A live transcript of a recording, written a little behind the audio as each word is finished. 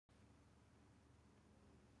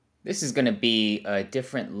This is going to be a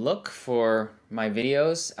different look for my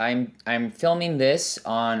videos. I'm filming this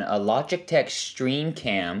on a Logitech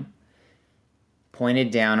Streamcam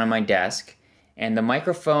pointed down on my desk, and the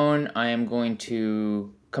microphone I am going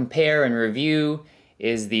to compare and review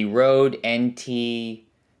is the Rode NT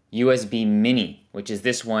USB Mini, which is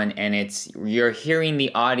this one, and you're hearing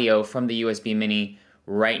the audio from the USB Mini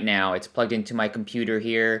right now. It's plugged into my computer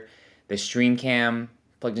here, the Streamcam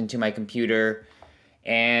plugged into my computer.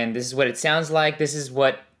 And this is what it sounds like. This is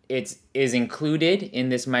what is included in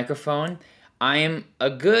this microphone. I'm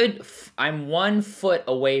 1 foot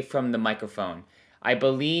away from the microphone. I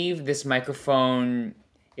believe this microphone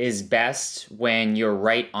is best when you're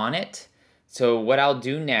right on it. So what I'll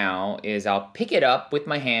do now is I'll pick it up with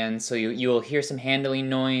my hands, so you'll hear some handling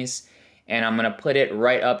noise, and I'm gonna put it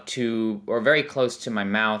right up to, or very close to my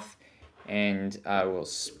mouth, and I will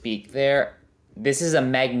speak there. This is a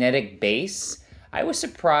magnetic base. I was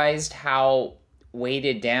surprised how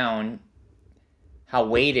weighted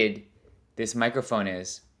this microphone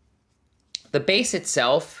is. The base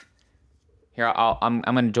itself, here I'm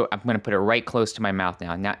gonna put it right close to my mouth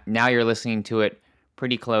now. Now you're listening to it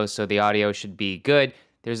pretty close, so the audio should be good.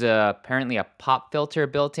 There's apparently a pop filter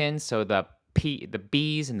built in, so the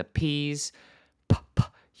B's and the P's,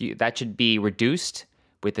 that should be reduced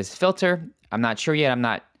with this filter. I'm not sure yet. I'm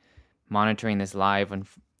not monitoring this live.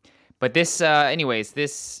 But this, anyways,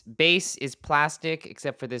 this base is plastic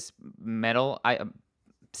except for this metal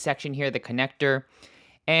section here, the connector.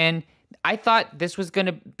 And I thought this was going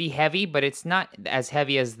to be heavy, but it's not as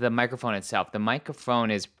heavy as the microphone itself. The microphone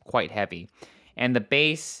is quite heavy. And the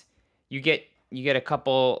base, you get a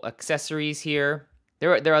couple accessories here.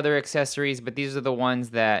 There are other accessories, but these are the ones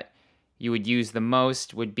that you would use the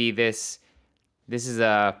most. Would be this. This is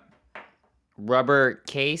a rubber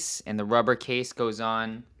case, and the rubber case goes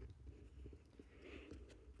on.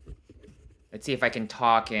 Let's see if I can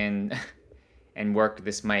talk and work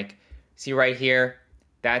this mic. See right here,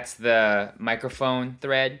 that's the microphone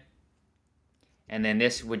thread. And then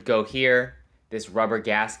this would go here, this rubber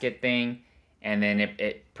gasket thing. And then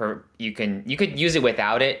you could use it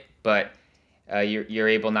without it, but you're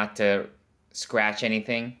able not to scratch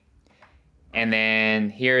anything. And then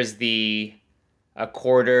here's a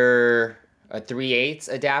 3/8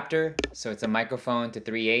 adapter. So it's a microphone to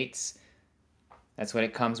 3/8. That's what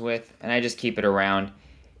it comes with, and I just keep it around.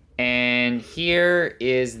 And here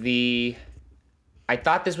is I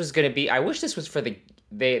thought this was gonna be, I wish this was for I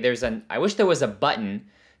wish there was a button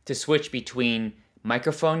to switch between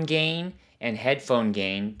microphone gain and headphone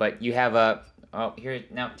gain, but you have here,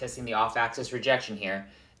 now testing the off-axis rejection here.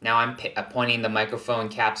 Now I'm pointing the microphone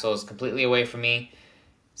capsules completely away from me.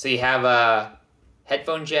 So you have a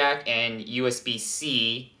headphone jack and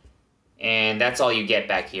USB-C, and that's all you get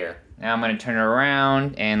back here. Now I'm going to turn it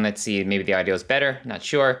around, and let's see, maybe the audio is better, not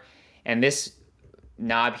sure. And this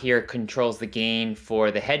knob here controls the gain for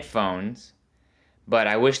the headphones, but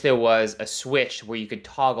I wish there was a switch where you could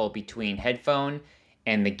toggle between headphone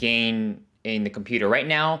and the gain in the computer. Right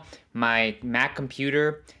now, my Mac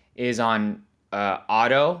computer is on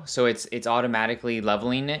auto, so it's automatically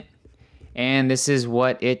leveling it. And this is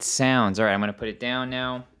what it sounds. All right, I'm going to put it down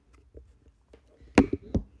now.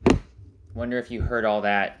 Wonder if you heard all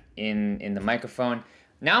that in the microphone.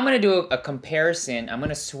 Now I'm going to do a comparison. I'm going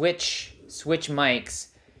to switch mics,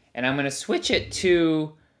 and I'm going to switch it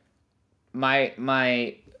to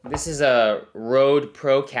this is a Rode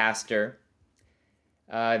Procaster.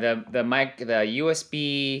 The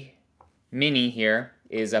USB Mini here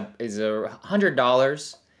is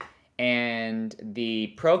 $100, and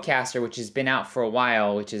the Procaster, which has been out for a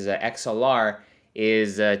while, which is a XLR,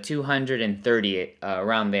 is $230,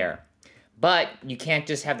 around there. But you can't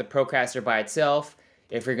just have the Procaster by itself.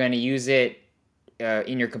 If you're going to use it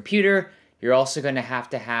in your computer, you're also going to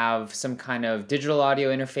have some kind of digital audio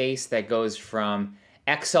interface that goes from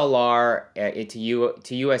XLR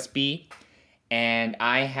to USB. And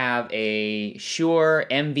I have a Shure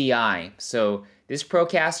MVI. So this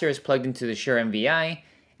Procaster is plugged into the Shure MVI.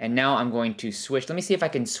 And now I'm going to switch. Let me see if I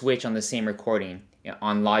can switch on the same recording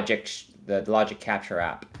on the Logic Capture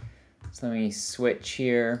app. So let me switch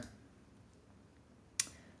here.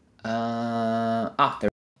 There.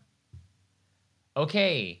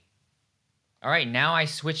 Okay. All right, now I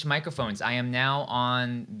switched microphones. I am now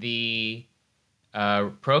on the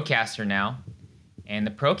Procaster now. And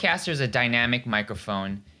the Procaster is a dynamic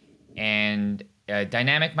microphone. And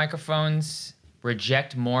dynamic microphones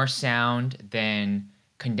reject more sound than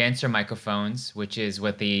condenser microphones, which is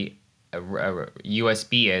what the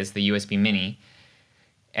USB is, the USB Mini.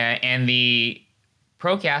 And the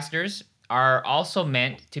Procasters are also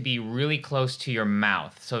meant to be really close to your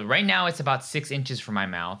mouth. So right now it's about 6 inches from my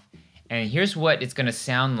mouth. And here's what it's gonna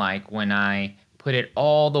sound like when I put it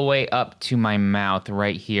all the way up to my mouth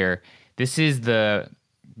right here. This is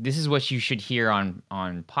what you should hear on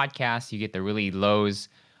podcasts. You get the really lows,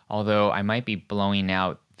 although I might be blowing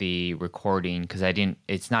out the recording because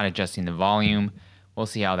it's not adjusting the volume. We'll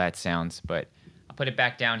see how that sounds, but I'll put it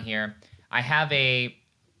back down here. I have a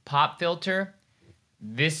pop filter.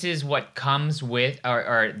 This is what comes with,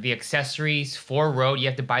 or the accessories for Rode. You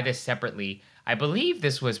have to buy this separately. I believe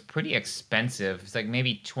this was pretty expensive. It's like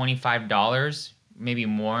maybe $25, maybe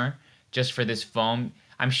more, just for this foam.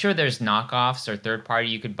 I'm sure there's knockoffs or third party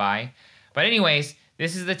you could buy. But anyways,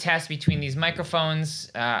 this is the test between these microphones.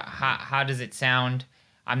 How does it sound?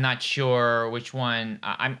 I'm not sure which one.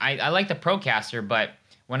 I like the Procaster, but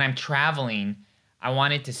when I'm traveling, I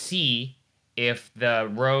wanted to see if the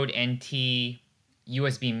Rode NT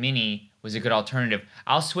USB Mini was a good alternative.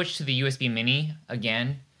 I'll switch to the USB Mini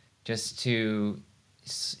again just to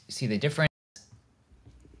see the difference.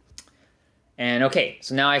 And okay,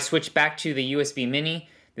 so now I switch back to the USB Mini.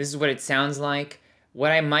 This is what it sounds like.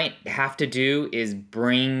 What I might have to do is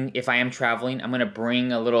if I am traveling, I'm gonna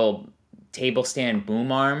bring a little table stand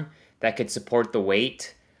boom arm that could support the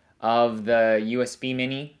weight of the USB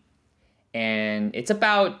Mini. And it's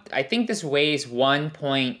about, I think this weighs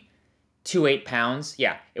 1.28 pounds.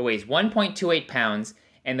 Yeah, it weighs 1.28 pounds,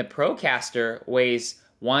 and the Procaster weighs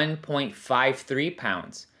 1.53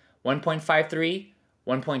 pounds. 1.53,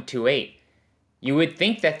 1.28. You would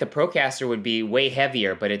think that the Procaster would be way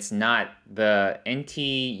heavier, but it's not. The NT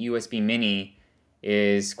USB Mini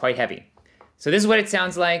is quite heavy. So this is what it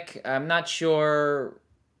sounds like. I'm not sure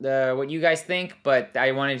what you guys think, but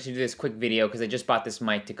I wanted to do this quick video because I just bought this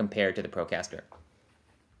mic to compare to the Procaster.